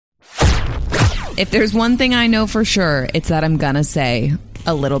If there's one thing I know for sure, it's that I'm gonna say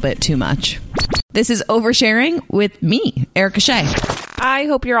a little bit too much. This is Oversharing with me, Erica Shea. I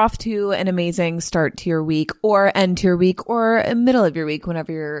hope you're off to an amazing start to your week or end to your week or middle of your week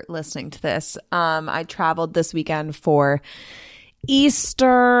whenever you're listening to this. I traveled this weekend for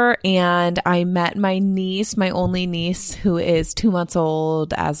Easter and I met my niece, my only niece, who is 2 months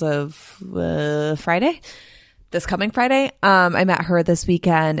old as of Friday. This coming Friday. I met her this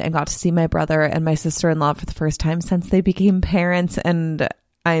weekend and got to see my brother and my sister-in-law for the first time since they became parents. And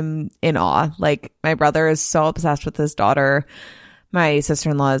I'm in awe. Like, my brother is so obsessed with his daughter. My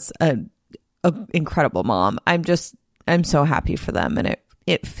sister-in-law is an incredible mom. I'm so happy for them. And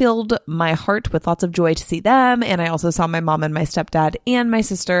it filled my heart with lots of joy to see them. And I also saw my mom and my stepdad and my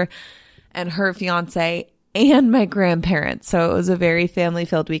sister and her fiance and my grandparents. So it was a very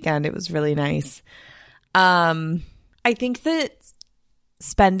family-filled weekend. It was really nice. I think that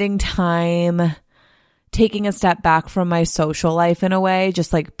spending time taking a step back from my social life in a way,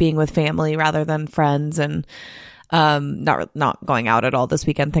 just like being with family rather than friends and not going out at all this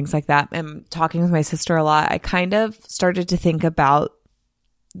weekend, things like that, and talking with my sister a lot, I kind of started to think about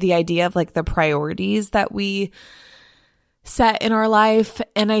the idea of like the priorities that we set in our life.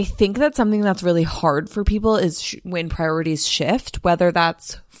 And I think that's something that's really hard for people is when priorities shift, whether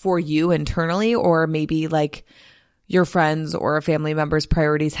that's for you internally or maybe like your friends or a family member's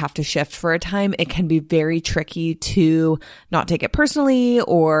priorities have to shift for a time. It can be very tricky to not take it personally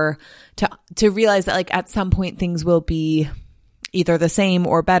or to realize that like at some point things will be either the same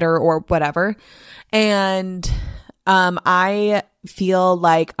or better or whatever. And I feel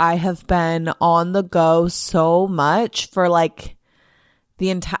like I have been on the go so much for like the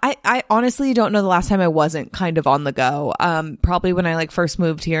entire, I honestly don't know the last time I wasn't kind of on the go. Probably when I like first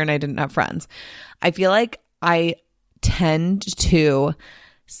moved here and I didn't have friends. I feel like I tend to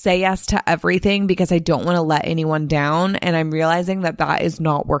say yes to everything because I don't want to let anyone down. And I'm realizing that that is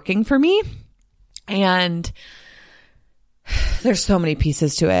not working for me. And there's so many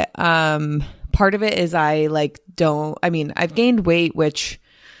pieces to it. Part of it is I've gained weight, which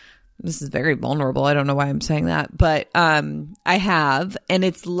this is very vulnerable. I don't know why I'm saying that, but I have, and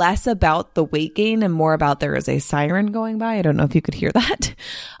it's less about the weight gain and more about there is a siren going by. I don't know if you could hear that,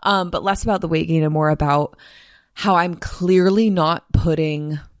 but less about the weight gain and more about how I'm clearly not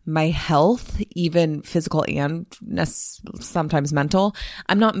putting my health, even physical and sometimes mental,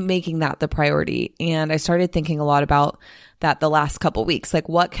 I'm not making that the priority. And I started thinking a lot about that the last couple weeks. Like,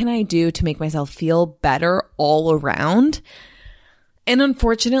 what can I do to make myself feel better all around? And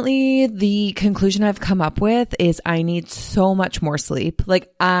unfortunately, the conclusion I've come up with is I need so much more sleep.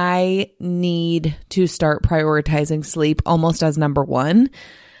 Like, I need to start prioritizing sleep almost as number one.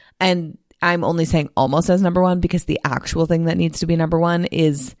 And I'm only saying almost as number one because the actual thing that needs to be number one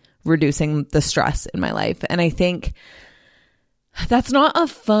is reducing the stress in my life. And I think that's not a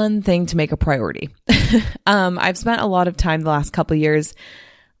fun thing to make a priority. I've spent a lot of time the last couple of years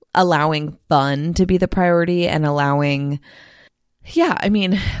allowing fun to be the priority and allowing,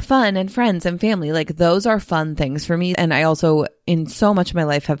 fun and friends and family. Like, those are fun things for me. And I also, in so much of my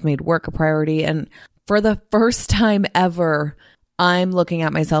life, have made work a priority. And for the first time ever, I'm looking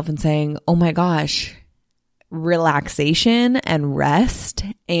at myself and saying, oh my gosh, relaxation and rest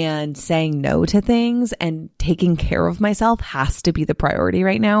and saying no to things and taking care of myself has to be the priority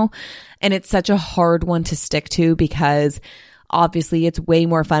right now. And it's such a hard one to stick to because obviously it's way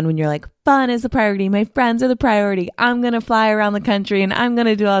more fun when you're like, fun is the priority. My friends are the priority. I'm going to fly around the country and I'm going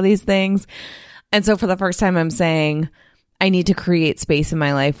to do all these things. And so for the first time, I'm saying, I need to create space in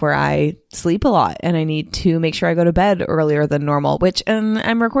my life where I sleep a lot and I need to make sure I go to bed earlier than normal, which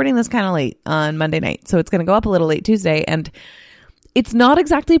I'm recording this kind of late on Monday night. So it's going to go up a little late Tuesday and it's not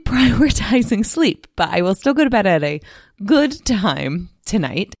exactly prioritizing sleep, but I will still go to bed at a good time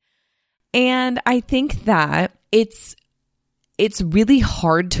tonight. And I think that it's really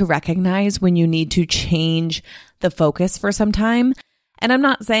hard to recognize when you need to change the focus for some time. And I'm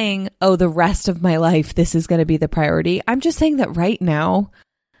not saying, oh, the rest of my life, this is going to be the priority. I'm just saying that right now,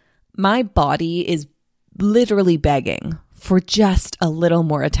 my body is literally begging for just a little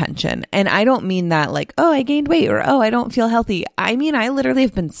more attention. And I don't mean that like, oh, I gained weight or, oh, I don't feel healthy. I mean, I literally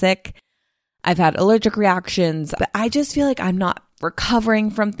have been sick. I've had allergic reactions, but I just feel like I'm not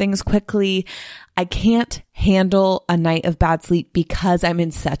recovering from things quickly. I can't handle a night of bad sleep because I'm in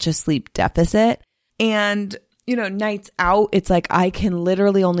such a sleep deficit. And nights out, it's like I can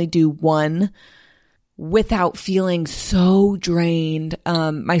literally only do one without feeling so drained.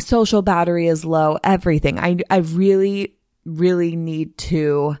 My social battery is low, everything. I really, really need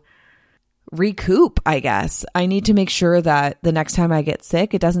to recoup, I guess. I need to make sure that the next time I get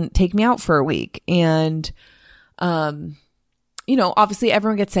sick, it doesn't take me out for a week. And, obviously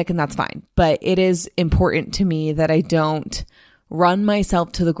everyone gets sick and that's fine, but it is important to me that I don't run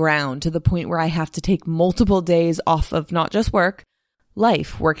myself to the ground to the point where I have to take multiple days off of not just work,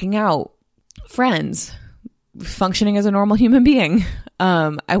 life, working out, friends, functioning as a normal human being.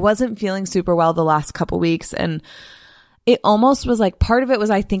 I wasn't feeling super well the last couple weeks, and it almost was like part of it was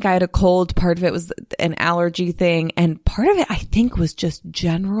I think I had a cold, part of it was an allergy thing, and part of it I think was just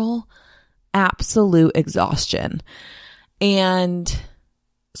general absolute exhaustion. And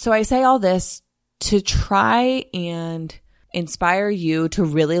so I say all this to try and inspire you to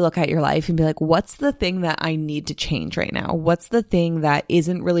really look at your life and be like, what's the thing that I need to change right now? What's the thing that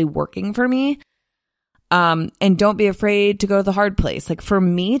isn't really working for me? And don't be afraid to go to the hard place. Like for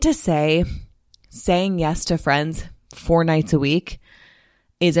me to saying yes to friends 4 nights a week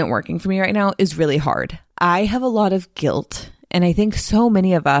isn't working for me right now is really hard. I have a lot of guilt. And I think so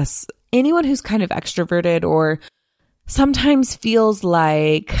many of us, anyone who's kind of extroverted or sometimes feels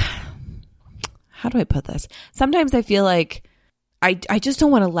like, how do I put this? Sometimes I feel like I just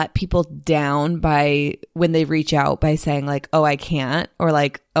don't want to let people down by when they reach out by saying like, oh, I can't, or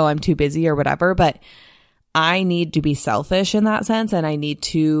like, oh, I'm too busy or whatever. But I need to be selfish in that sense. And I need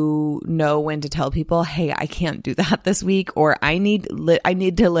to know when to tell people, hey, I can't do that this week, or I need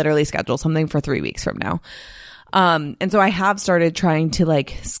to literally schedule something for 3 weeks from now. And so I have started trying to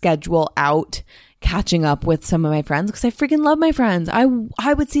like schedule out catching up with some of my friends because I freaking love my friends.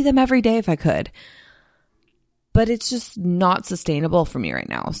 I would see them every day if I could. But it's just not sustainable for me right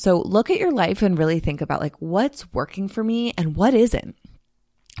now. So look at your life and really think about like what's working for me and what isn't.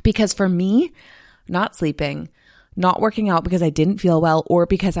 Because for me, not sleeping, not working out because I didn't feel well or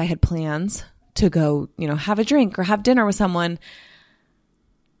because I had plans to go, have a drink or have dinner with someone.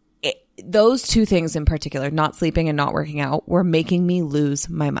 Those two things in particular, not sleeping and not working out, were making me lose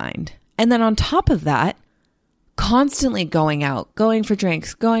my mind. And then on top of that, constantly going out, going for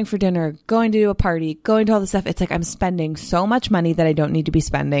drinks, going for dinner, going to do a party, going to all this stuff. It's like I'm spending so much money that I don't need to be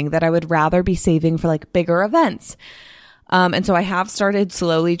spending that I would rather be saving for like bigger events. And so I have started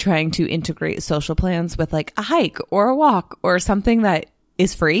slowly trying to integrate social plans with like a hike or a walk or something that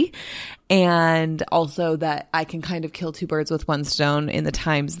is free. And also that I can kind of kill 2 birds with 1 stone in the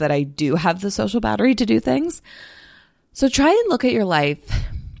times that I do have the social battery to do things. So try and look at your life.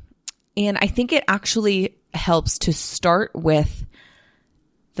 And I think it actually helps to start with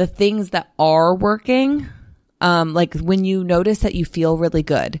the things that are working. Like when you notice that you feel really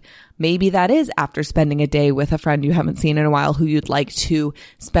good, maybe that is after spending a day with a friend you haven't seen in a while who you'd like to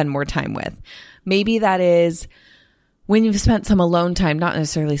spend more time with. Maybe that is when you've spent some alone time, not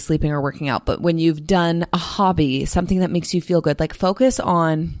necessarily sleeping or working out, but when you've done a hobby, something that makes you feel good. Like focus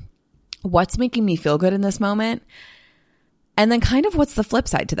on what's making me feel good in this moment. And then kind of what's the flip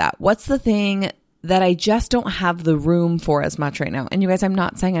side to that? What's the thing that I just don't have the room for as much right now? And you guys, I'm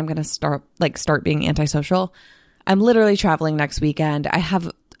not saying I'm going to start being antisocial. I'm literally traveling next weekend. I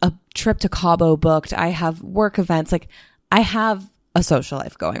have a trip to Cabo booked. I have work events. Like I have a social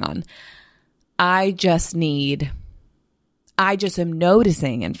life going on. I just am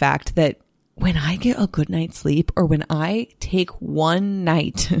noticing, in fact, that when I get a good night's sleep or when I take one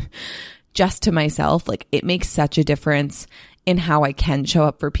night just to myself, like it makes such a difference in how I can show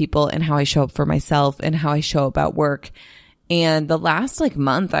up for people and how I show up for myself and how I show up at work. And the last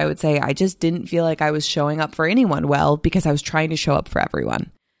month, I would say I just didn't feel like I was showing up for anyone well because I was trying to show up for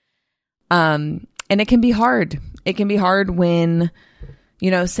everyone. And it can be hard. It can be hard when,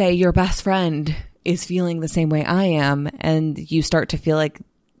 say your best friend is feeling the same way I am and you start to feel like,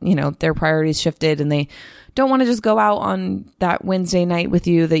 their priorities shifted and they don't want to just go out on that Wednesday night with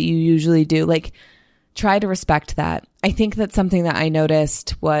you that you usually do. Like, try to respect that. I think that something that I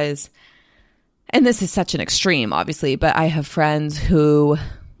noticed was, and this is such an extreme, obviously, but I have friends who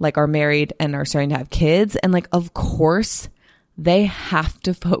are married and are starting to have kids. And of course, they have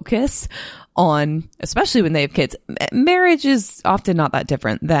to focus on, especially when they have kids. Marriage is often not that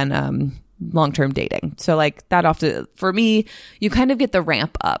different than long-term dating. So that often, for me, you kind of get the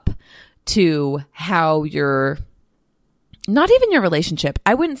ramp up to how you're, not even your relationship.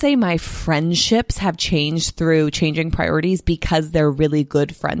 I wouldn't say my friendships have changed through changing priorities because they're really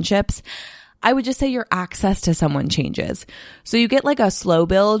good friendships. I would just say your access to someone changes. So you get a slow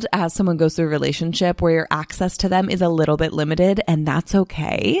build as someone goes through a relationship where your access to them is a little bit limited, and that's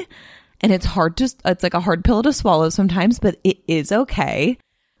okay. And it's like a hard pill to swallow sometimes, but it is okay.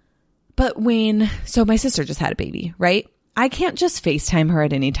 But so my sister just had a baby, right? I can't just FaceTime her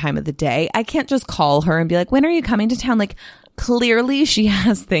at any time of the day. I can't just call her and be like, when are you coming to town? Clearly she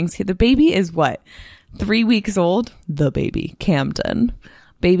has things. The baby is what? 3 weeks old? The baby, Camden.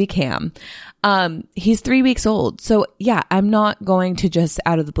 Baby Cam. He's 3 weeks old. So yeah, I'm not going to just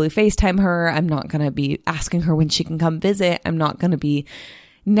out of the blue FaceTime her. I'm not going to be asking her when she can come visit. I'm not going to be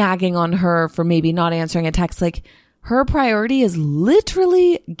nagging on her for maybe not answering a text. Like, her priority is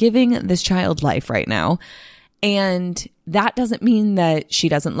literally giving this child life right now. And that doesn't mean that she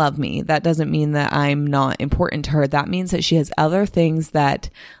doesn't love me. That doesn't mean that I'm not important to her. That means that she has other things that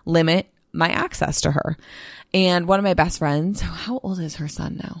limit my access to her. And one of my best friends, how old is her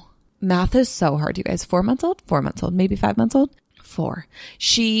son now? Math is so hard, you guys. 4 months old? 4 months old, maybe 5 months old? 4.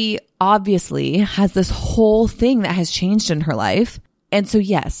 She obviously has this whole thing that has changed in her life. And so,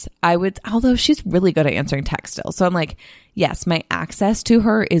 yes, I would, although she's really good at answering text still. So I'm like, yes, my access to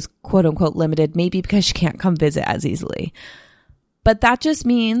her is quote unquote limited, maybe because she can't come visit as easily. But that just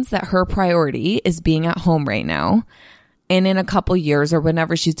means that her priority is being at home right now. And in a couple years, or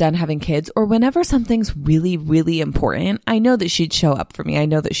whenever she's done having kids, or whenever something's really, really important, I know that she'd show up for me. I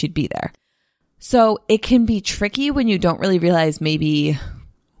know that she'd be there. So it can be tricky when you don't really realize maybe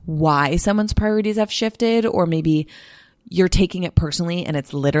why someone's priorities have shifted, or maybe you're taking it personally and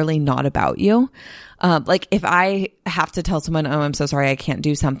it's literally not about you. Like if I have to tell someone, oh, I'm so sorry, I can't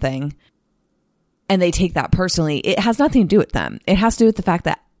do something, and they take that personally, it has nothing to do with them. It has to do with the fact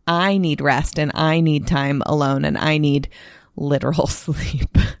that I need rest and I need time alone and I need literal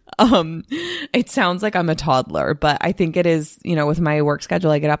sleep. It sounds like I'm a toddler, but I think it is, you know, with my work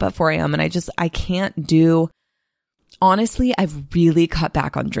schedule, I get up at 4 a.m. and I can't do, honestly, I've really cut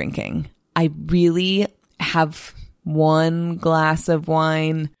back on drinking. I really have 1 glass of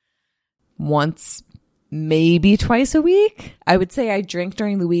wine once, maybe twice a week. I would say I drink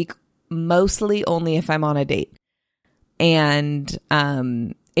during the week, mostly only if I'm on a date. And,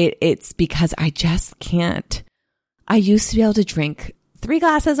 it's because I just can't. I used to be able to drink 3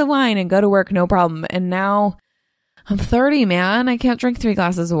 glasses of wine and go to work, no problem. And now I'm 30, man. I can't drink 3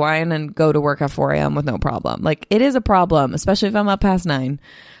 glasses of wine and go to work at 4 a.m. with no problem. Like, it is a problem, especially if I'm up past 9.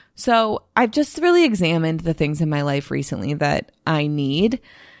 So I've just really examined the things in my life recently that I need,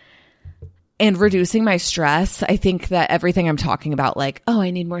 and reducing my stress. I think that everything I'm talking about, like, oh,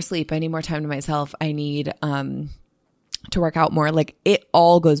 I need more sleep, I need more time to myself, I need, to work out more, like, it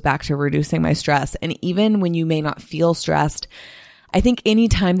all goes back to reducing my stress. And even when you may not feel stressed, I think any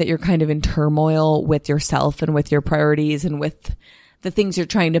time that you're kind of in turmoil with yourself and with your priorities and with the things you're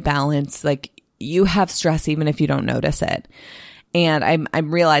trying to balance, like, you have stress even if you don't notice it. And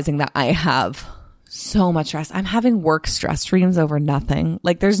I'm realizing that I have so much stress. I'm having work stress dreams over nothing.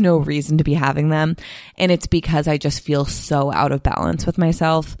 Like, there's no reason to be having them. And it's because I just feel so out of balance with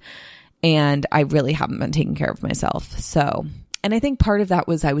myself. And I really haven't been taking care of myself. So, and I think part of that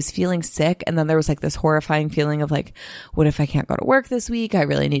was I was feeling sick. And then there was like this horrifying feeling of like, what if I can't go to work this week? I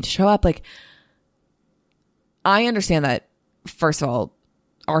really need to show up. Like, I understand that, first of all,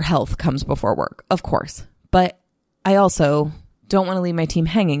 our health comes before work, of course. But I also don't want to leave my team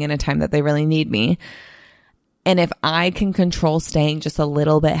hanging in a time that they really need me. And if I can control staying just a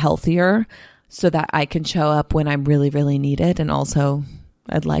little bit healthier so that I can show up when I'm really, really needed, and also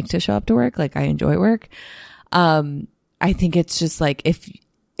I'd like to show up to work. Like, I enjoy work. I think it's just like,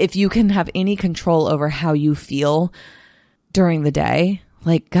 if you can have any control over how you feel during the day,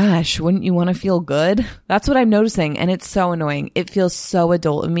 like, gosh, wouldn't you want to feel good? That's what I'm noticing. And it's so annoying. It feels so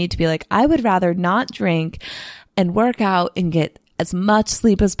adult of me to be like, I would rather not drink and work out and get as much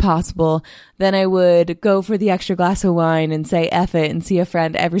sleep as possible than I would go for the extra glass of wine and say F it and see a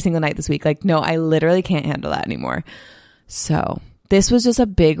friend every single night this week. Like, no, I literally can't handle that anymore. So this was just a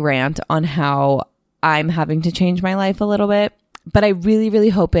big rant on how I'm having to change my life a little bit, but I really, really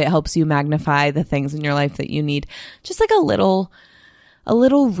hope it helps you magnify the things in your life that you need just like a little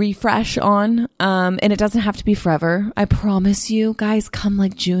refresh on. And it doesn't have to be forever. I promise you guys, come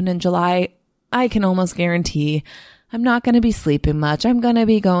like June and July, I can almost guarantee I'm not going to be sleeping much. I'm going to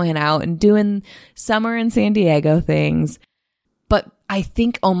be going out and doing summer in San Diego things. But I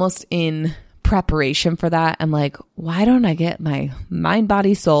think almost in preparation for that, I'm like, why don't I get my mind,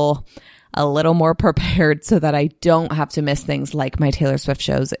 body, soul a little more prepared so that I don't have to miss things like my Taylor Swift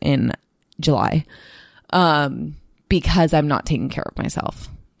shows in July, because I'm not taking care of myself.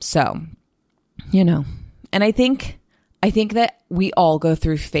 So, you know, and I think that we all go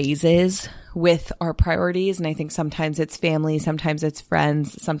through phases with our priorities. And I think sometimes it's family, sometimes it's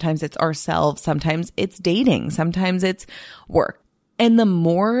friends, sometimes it's ourselves, sometimes it's dating, sometimes it's work. And the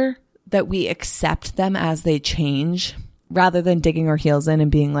more that we accept them as they change, rather than digging our heels in and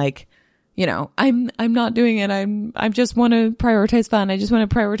being like, you know, I'm not doing it. I just want to prioritize fun. I just want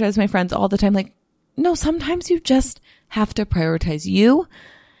to prioritize my friends all the time. Like, no, sometimes you just have to prioritize you,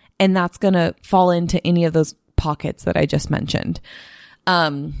 and that's going to fall into any of those pockets that I just mentioned.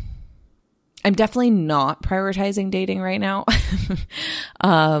 I'm definitely not prioritizing dating right now.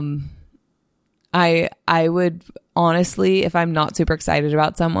 I would honestly, if I'm not super excited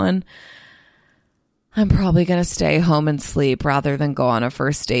about someone, I'm probably going to stay home and sleep rather than go on a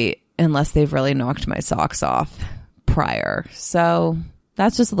first date unless they've really knocked my socks off prior. So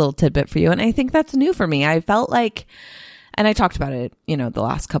that's just a little tidbit for you. And I think that's new for me. I felt like, and I talked about it, the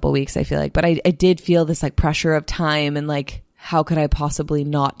last couple of weeks, I feel like, but I did feel this like pressure of time and like, how could I possibly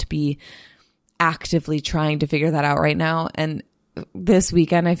not be actively trying to figure that out right now? And this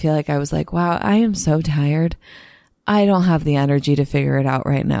weekend, I feel like I was like, wow, I am so tired. I don't have the energy to figure it out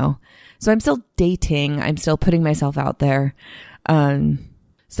right now. So I'm still dating. I'm still putting myself out there.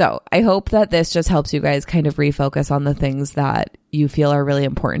 So I hope that this just helps you guys kind of refocus on the things that you feel are really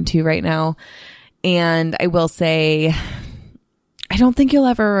important to you right now. And I will say, I don't think you'll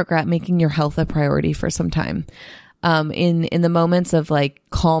ever regret making your health a priority for some time. In the moments of like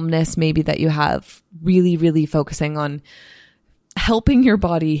calmness, maybe that you have, really, really focusing on helping your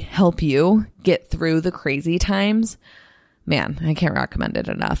body help you get through the crazy times. Man, I can't recommend it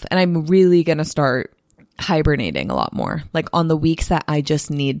enough. And I'm really going to start hibernating a lot more. Like on the weeks that I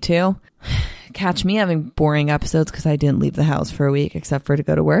just need to. Catch me having boring episodes because I didn't leave the house for a week except for to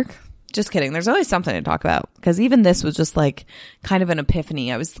go to work. Just kidding. There's always something to talk about, because even this was just like kind of an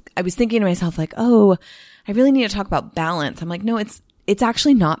epiphany. I was thinking to myself like, oh, I really need to talk about balance. I'm like, no, it's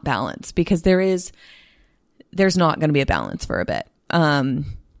actually not balance, because there's not going to be a balance for a bit.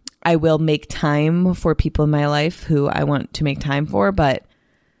 I will make time for people in my life who I want to make time for, but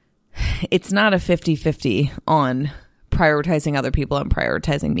it's not a 50-50 on prioritizing other people and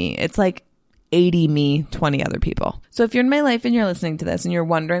prioritizing me. It's like 80 me, 20 other people. So if you're in my life and you're listening to this and you're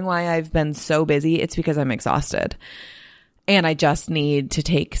wondering why I've been so busy, it's because I'm exhausted. And I just need to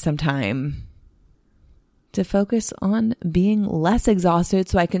take some time to focus on being less exhausted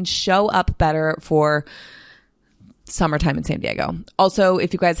so I can show up better for summertime in San Diego. Also,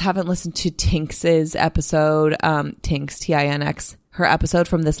 if you guys haven't listened to Tinx's episode, Tinx, Tinx, her episode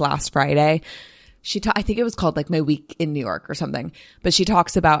from this last Friday, I think it was called like My Week in New York or something, but she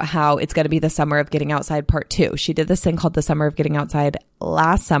talks about how it's going to be the Summer of Getting Outside Part 2. She did this thing called the Summer of Getting Outside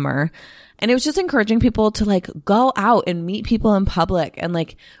last summer, and it was just encouraging people to like go out and meet people in public and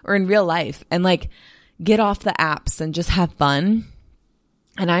like, or in real life, and like get off the apps and just have fun.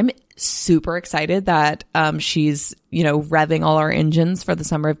 And I'm super excited that she's, revving all our engines for the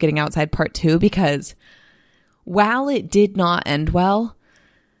Summer of Getting Outside Part 2, because while it did not end well,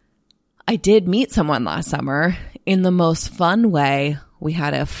 I did meet someone last summer in the most fun way. We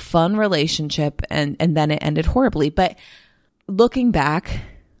had a fun relationship, and then it ended horribly. But looking back,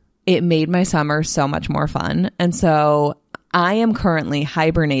 it made my summer so much more fun. And so I am currently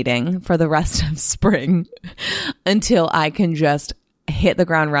hibernating for the rest of spring until I can just hit the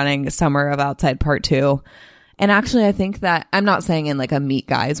ground running. Summer of Outside Part 2. And actually, I think that, I'm not saying in like a meet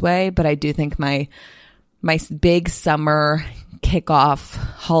guys way, but I do think my big summer kickoff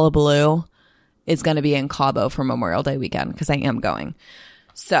hullabaloo is going to be in Cabo for Memorial Day weekend, because I am going.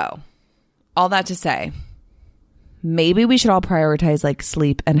 So all that to say, maybe we should all prioritize like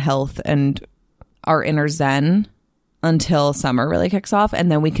sleep and health and our inner zen until summer really kicks off,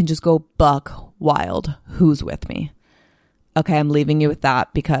 and then we can just go buck wild. Who's with me? Okay, I'm leaving you with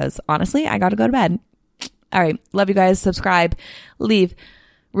that, because honestly, I got to go to bed. All right. Love you guys. Subscribe, leave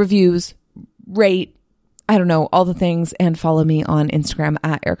reviews, rate, I don't know, all the things, and follow me on Instagram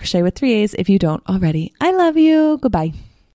at Erica Shea with 3 A's if you don't already. I love you. Goodbye.